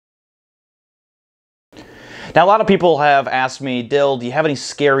Now, a lot of people have asked me, Dill, do you have any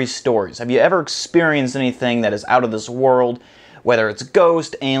scary stories? Have you ever experienced anything that is out of this world, whether it's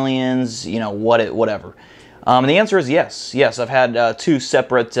ghosts, aliens, you know, whatever? And the answer is yes. Yes, I've had two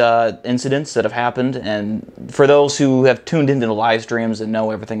separate incidents that have happened, and for those who have tuned into the live streams and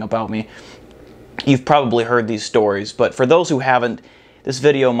know everything about me, you've probably heard these stories. But for those who haven't, this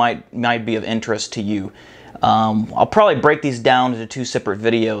video might be of interest to you. I'll probably break these down into two separate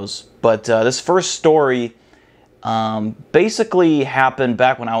videos, but this first story basically happened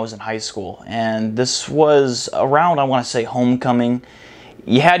back when I was in high school, and this was around, I want to say, homecoming.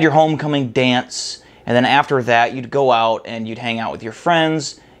 You had your homecoming dance, and then after that you'd go out and you'd hang out with your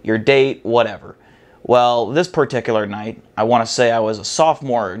friends, your date, whatever. Well, this particular night, I want to say I was a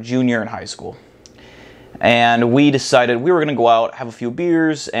sophomore or junior in high school, and we decided we were going to go out, have a few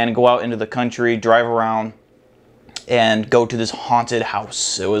beers, and go out into the country, drive around, and go to this haunted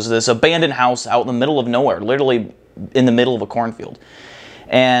house. It was this abandoned house out in the middle of nowhere, literally in the middle of a cornfield.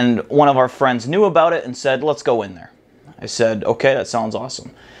 And one of our friends knew about it and said, let's go in there. I said, okay, that sounds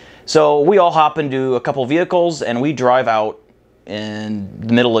awesome. So we all hop into a couple vehicles and we drive out in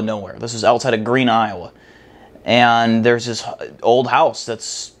the middle of nowhere. This is outside of Green, Iowa. And there's this old house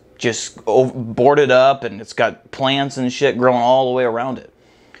that's just boarded up, and it's got plants and shit growing all the way around it.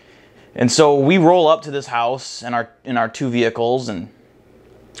 And so we roll up to this house in our two vehicles, and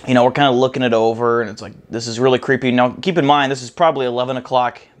you know, we're kind of looking it over, and it's like, this is really creepy. Now keep in mind, this is probably 11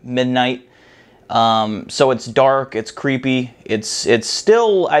 o'clock midnight, so it's dark, it's creepy, it's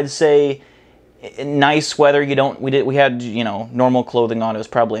still, I'd say, nice weather. We had, you know, normal clothing on. It was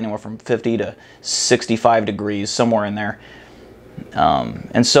probably anywhere from 50 to 65 degrees, somewhere in there.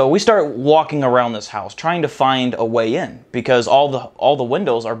 And so we start walking around this house trying to find a way in, because all the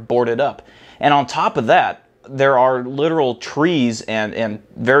windows are boarded up, and on top of that there are literal trees and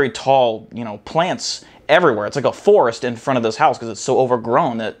very tall, you know, plants everywhere. It's like a forest in front of this house because it's so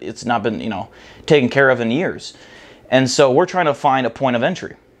overgrown that it's not been, you know, taken care of in years. And so we're trying to find a point of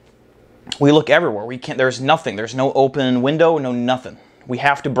entry. We look everywhere. We can't. There's nothing. There's no open window. No nothing. We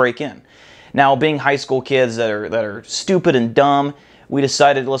have to break in. Now, being high school kids that are stupid and dumb, we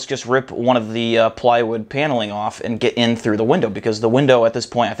decided, let's just rip one of the plywood paneling off and get in through the window, because the window at this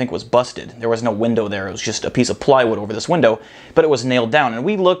point, I think, was busted. There was no window there. It was just a piece of plywood over this window, but it was nailed down. And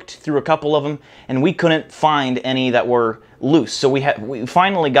we looked through a couple of them, and we couldn't find any that were loose. So we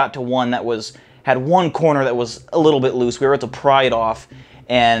finally got to one that had one corner that was a little bit loose. We were able to pry it off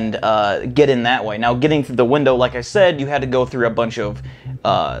and get in that way. Now, getting through the window, like I said, you had to go through a bunch of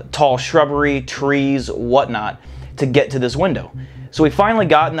tall shrubbery, trees, whatnot, to get to this window. So we finally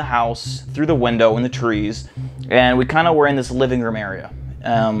got in the house, through the window in the trees, and we kind of were in this living room area.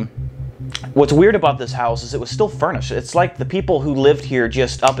 What's weird about this house is it was still furnished. It's like the people who lived here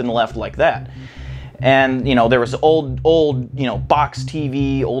just up and left like that. And, you know, there was old, you know, box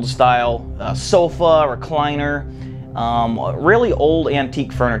TV, old style, sofa, recliner, really old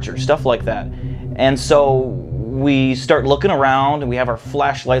antique furniture, stuff like that. And so we start looking around, and we have our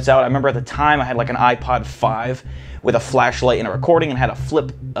flashlights out. I remember at the time I had like an iPod 5 with a flashlight and a recording, and had a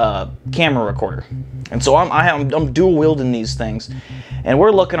flip camera recorder. And so I'm dual wielding these things, and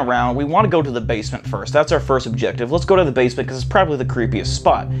we're looking around. We want to go to the basement first. That's our first objective. Let's go to the basement because it's probably the creepiest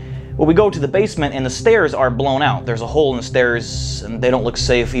spot. Well, we go to the basement, and the stairs are blown out. There's a hole in the stairs, and they don't look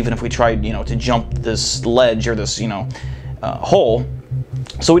safe even if we tried, you know, to jump this ledge or this, you know, hole.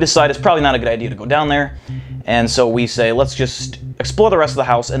 So we decide it's probably not a good idea to go down there, and so we say, let's just explore the rest of the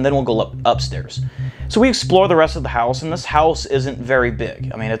house, and then we'll go upstairs. So we explore the rest of the house, and this house isn't very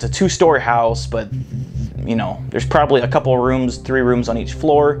big. I mean, it's a 2-story house, but, you know, there's probably a couple of rooms, 3 rooms on each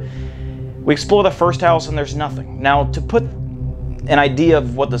floor. We explore the first house, and there's nothing. Now, to put an idea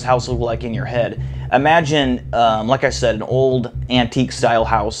of what this house looked like in your head, imagine, like I said, an old antique style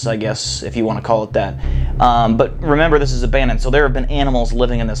house, I guess, if you want to call it that. But remember, this is abandoned, so there have been animals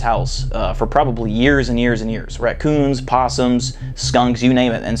living in this house for probably years and years and years. Raccoons, possums, skunks, you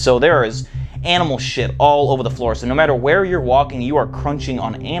name it. And so there is animal shit all over the floor. So no matter where you're walking, you are crunching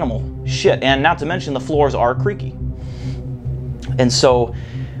on animal shit. And not to mention, the floors are creaky. And so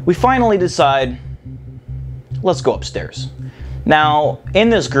we finally decide, let's go upstairs. Now, in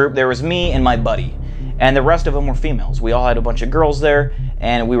this group, there was me and my buddy, and the rest of them were females. We all had a bunch of girls there,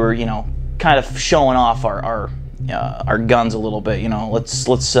 and we were, you know, kind of showing off our guns a little bit. You know, let's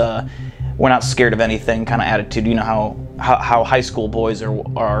we're not scared of anything kind of attitude. You know how high school boys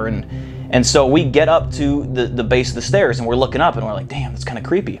are, and so we get up to the base of the stairs, and we're looking up, and we're like, damn, that's kind of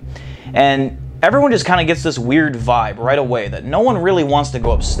creepy. And everyone just kind of gets this weird vibe right away that no one really wants to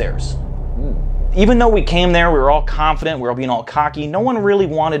go upstairs. Even though we came there, we were all confident, we were being all cocky, no one really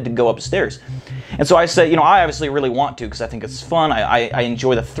wanted to go upstairs. And so I said, you know, I obviously really want to because I think it's fun. I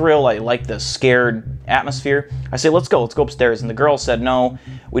enjoy the thrill. I like the scared atmosphere. I say, let's go upstairs. And the girl said, no,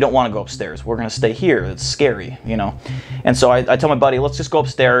 we don't want to go upstairs. We're going to stay here. It's scary, you know. And so I tell my buddy, let's just go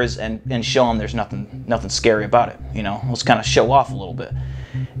upstairs and show him there's nothing scary about it, you know. Let's kind of show off a little bit.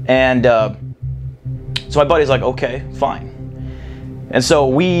 And so my buddy's like, okay, fine. And so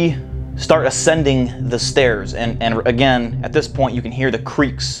we start ascending the stairs. And again, at this point, you can hear the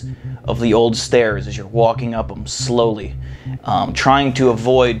creaks of the old stairs as you're walking up them slowly, trying to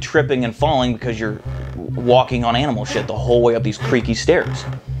avoid tripping and falling because you're walking on animal shit the whole way up these creaky stairs.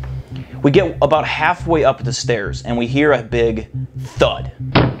 We get about halfway up the stairs and we hear a big thud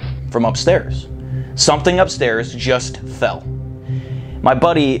from upstairs. Something upstairs just fell. My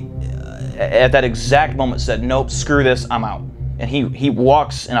buddy at that exact moment said, nope, screw this, I'm out. And he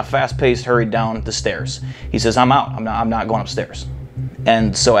walks in a fast-paced hurry down the stairs. He says, I'm out, I'm not going upstairs.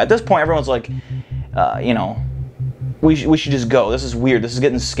 And so at this point, everyone's like, you know, we should just go. This is weird. This is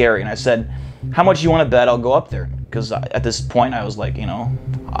getting scary. And I said, how much do you want to bet I'll go up there? Because at this point, I was like, you know,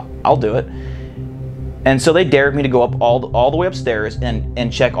 I'll do it. And so they dared me to go up all the way upstairs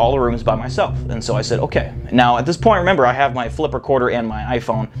and check all the rooms by myself. And so I said, okay. Now, at this point, remember, I have my flip recorder and my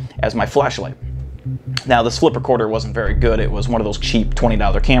iPhone as my flashlight. Now, this flip recorder wasn't very good. It was one of those cheap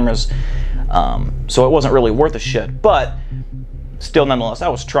 $20 cameras. So it wasn't really worth a shit. But still, nonetheless, I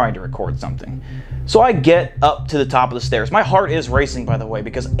was trying to record something. So I get up to the top of the stairs. My heart is racing, by the way,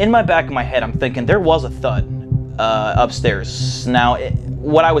 because in my back of my head, I'm thinking there was a thud upstairs. Now,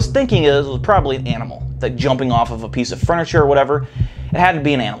 what I was thinking is it was probably an animal, like jumping off of a piece of furniture or whatever. It had to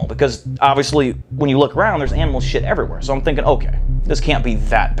be an animal because obviously when you look around, there's animal shit everywhere. So I'm thinking, okay, this can't be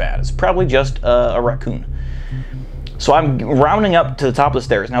that bad. It's probably just a raccoon. So I'm rounding up to the top of the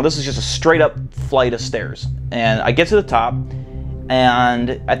stairs. Now this is just a straight up flight of stairs. And I get to the top,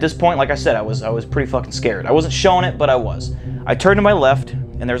 and at this point, like I said, I was pretty fucking scared. I wasn't showing it, but I was. I turn to my left,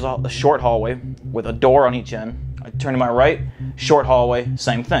 and there's a short hallway with a door on each end. I turn to my right, short hallway,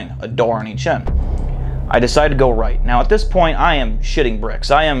 same thing, a door on each end. I decide to go right. Now at this point, I am shitting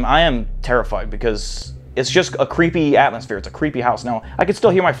bricks. I am terrified because it's just a creepy atmosphere. It's a creepy house. Now, I can still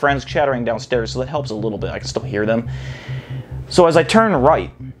hear my friends chattering downstairs, so that helps a little bit. I can still hear them. So as I turn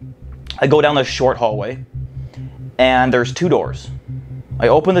right, I go down this short hallway, and there's two doors. I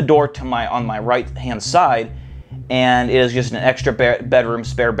open the door to on my right-hand side, and it is just an extra bedroom,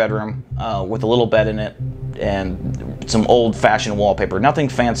 spare bedroom, with a little bed in it, and some old-fashioned wallpaper. Nothing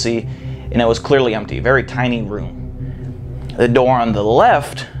fancy, and it was clearly empty. Very tiny room. The door on the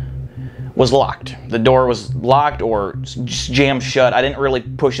left was locked. The door was locked or just jammed shut. I didn't really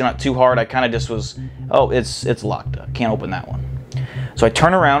push it up too hard. I kind of just was, oh, it's locked. I can't open that one. So I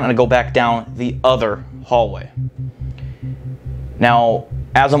turn around and I go back down the other hallway. Now,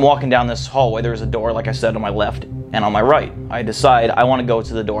 as I'm walking down this hallway, there's a door, like I said, on my left and on my right. I decide I want to go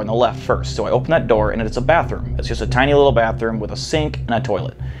to the door on the left first. So I open that door and it's a bathroom. It's just a tiny little bathroom with a sink and a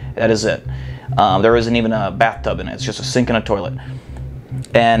toilet. That is it. There isn't even a bathtub in it. It's just a sink and a toilet.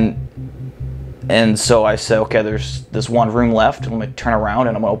 And so I said, okay, there's this one room left. Let me turn around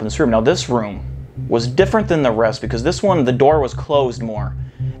and I'm gonna open this room. Now this room was different than the rest because this one, the door was closed more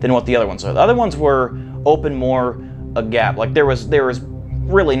than what the other ones were. The other ones were open more a gap. Like there was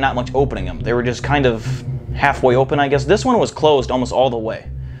really not much opening them. They were just kind of halfway open, I guess. This one was closed almost all the way.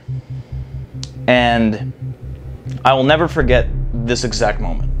 And I will never forget this exact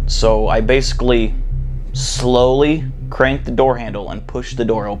moment. So I basically slowly cranked the door handle and pushed the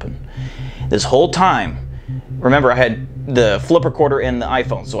door open. This whole time, remember I had the flip recorder and the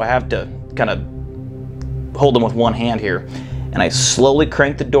iPhone, so I have to kind of hold them with one hand here. And I slowly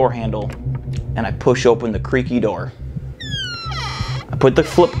crank the door handle and I push open the creaky door. I put the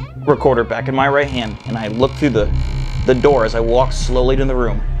flip recorder back in my right hand and I look through the door as I walk slowly to the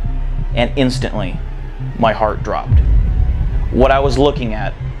room, and instantly my heart dropped. What I was looking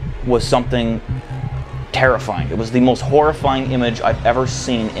at was something terrifying. It was the most horrifying image I've ever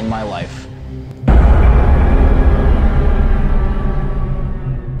seen in my life.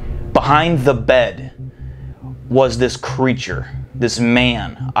 Behind the bed was this creature, this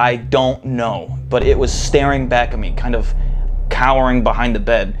man. I don't know, but it was staring back at me, kind of cowering behind the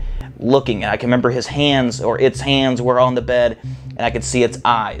bed, looking. And I can remember his hands, or its hands, were on the bed, and I could see its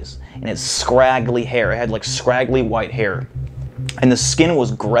eyes and its scraggly hair. It had like scraggly white hair. And the skin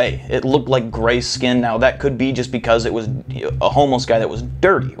was gray. It looked like gray skin. Now that could be just because it was a homeless guy that was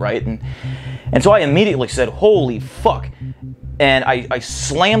dirty, right? And so I immediately said, holy fuck. And I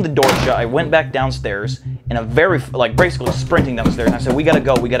slammed the door shut. I went back downstairs in a very, like basically sprinting downstairs. And I said, we gotta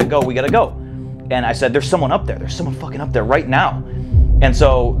go, we gotta go, we gotta go. And I said, there's someone up there. There's someone fucking up there right now. And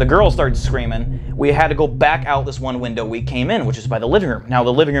so the girl started screaming. We had to go back out this one window we came in, which is by the living room. Now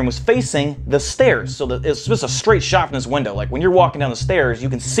the living room was facing the stairs, so it's just a straight shot from this window. Like when you're walking down the stairs, you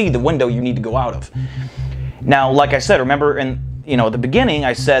can see the window you need to go out of. Now, like I said, remember in the beginning,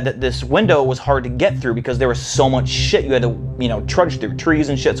 I said that this window was hard to get through because there was so much shit you had to trudge through, trees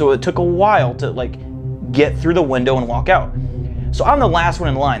and shit. So it took a while to like get through the window and walk out. So I'm the last one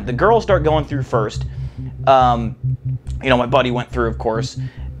in line. The girls start going through first. My buddy went through, of course,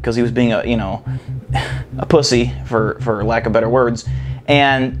 because he was being a pussy, for lack of better words.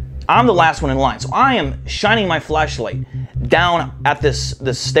 And I'm the last one in line. So I am shining my flashlight down at this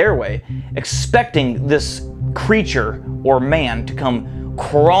stairway, expecting this creature or man to come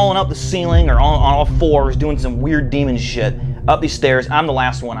crawling up the ceiling or on all fours, doing some weird demon shit up these stairs. I'm the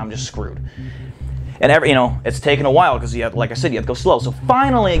last one. I'm just screwed. And it's taken a while because like I said, you have to go slow. So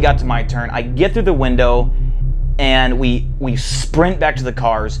finally, it got to my turn. I get through the window. And we sprint back to the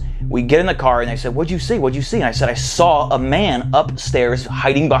cars. We get in the car, and they said, "What'd you see? What'd you see?" And I said, "I saw a man upstairs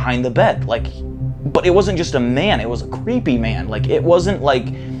hiding behind the bed." But it wasn't just a man; it was a creepy man. It wasn't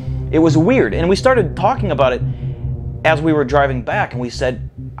it was weird. And we started talking about it as we were driving back, and we said,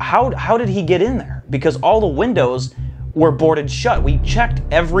 "How did he get in there?" Because all the windows were boarded shut. We checked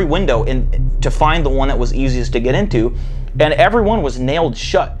every window to find the one that was easiest to get into. And everyone was nailed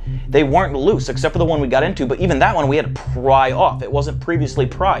shut. They weren't loose, except for the one we got into, but even that one we had to pry off. It wasn't previously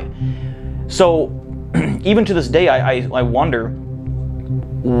pried. So, even to this day, I wonder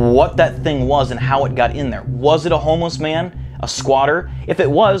what that thing was and how it got in there. Was it a homeless man? A squatter? If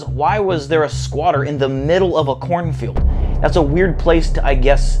it was, why was there a squatter in the middle of a cornfield? That's a weird place to, I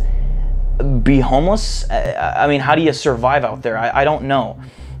guess, be homeless. I mean, how do you survive out there? I don't know.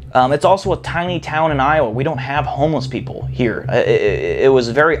 It's also a tiny town in Iowa. We don't have homeless people here. It was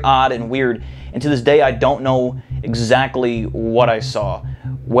very odd and weird. And to this day, I don't know exactly what I saw.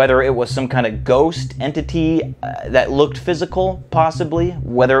 Whether it was some kind of ghost entity that looked physical, possibly.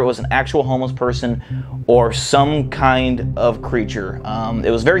 Whether it was an actual homeless person or some kind of creature.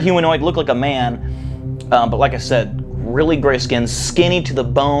 It was very humanoid, looked like a man. But like I said, really gray skin, skinny to the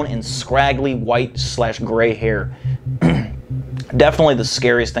bone, and scraggly white/gray hair. Definitely the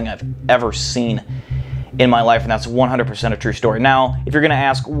scariest thing I've ever seen in my life, and that's 100% a true story. Now, if you're gonna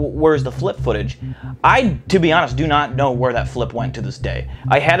ask, where's the flip footage? I, to be honest, do not know where that flip went to this day.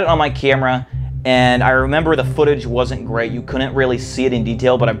 I had it on my camera, and I remember the footage wasn't great. You couldn't really see it in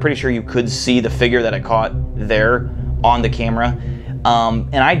detail, but I'm pretty sure you could see the figure that I caught there on the camera.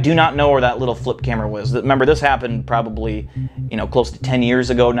 And I do not know where that little flip camera was. Remember, this happened probably, close to 10 years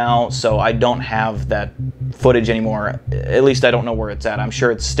ago now, so I don't have that footage anymore. At least I don't know where it's at. I'm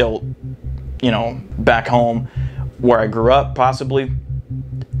sure it's still, back home where I grew up, possibly.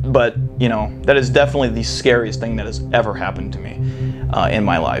 But, that is definitely the scariest thing that has ever happened to me in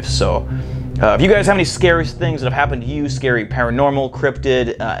my life. So, if you guys have any scary things that have happened to you, scary paranormal,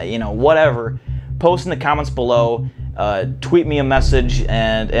 cryptid, whatever, post in the comments below. Tweet me a message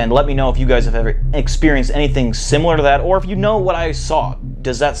and let me know if you guys have ever experienced anything similar to that, or if you know what I saw.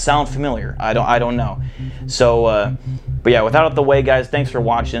 Does that sound familiar? I don't know. So, but yeah, without out the way, guys, thanks for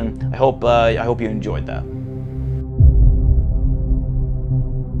watching. I hope you enjoyed that.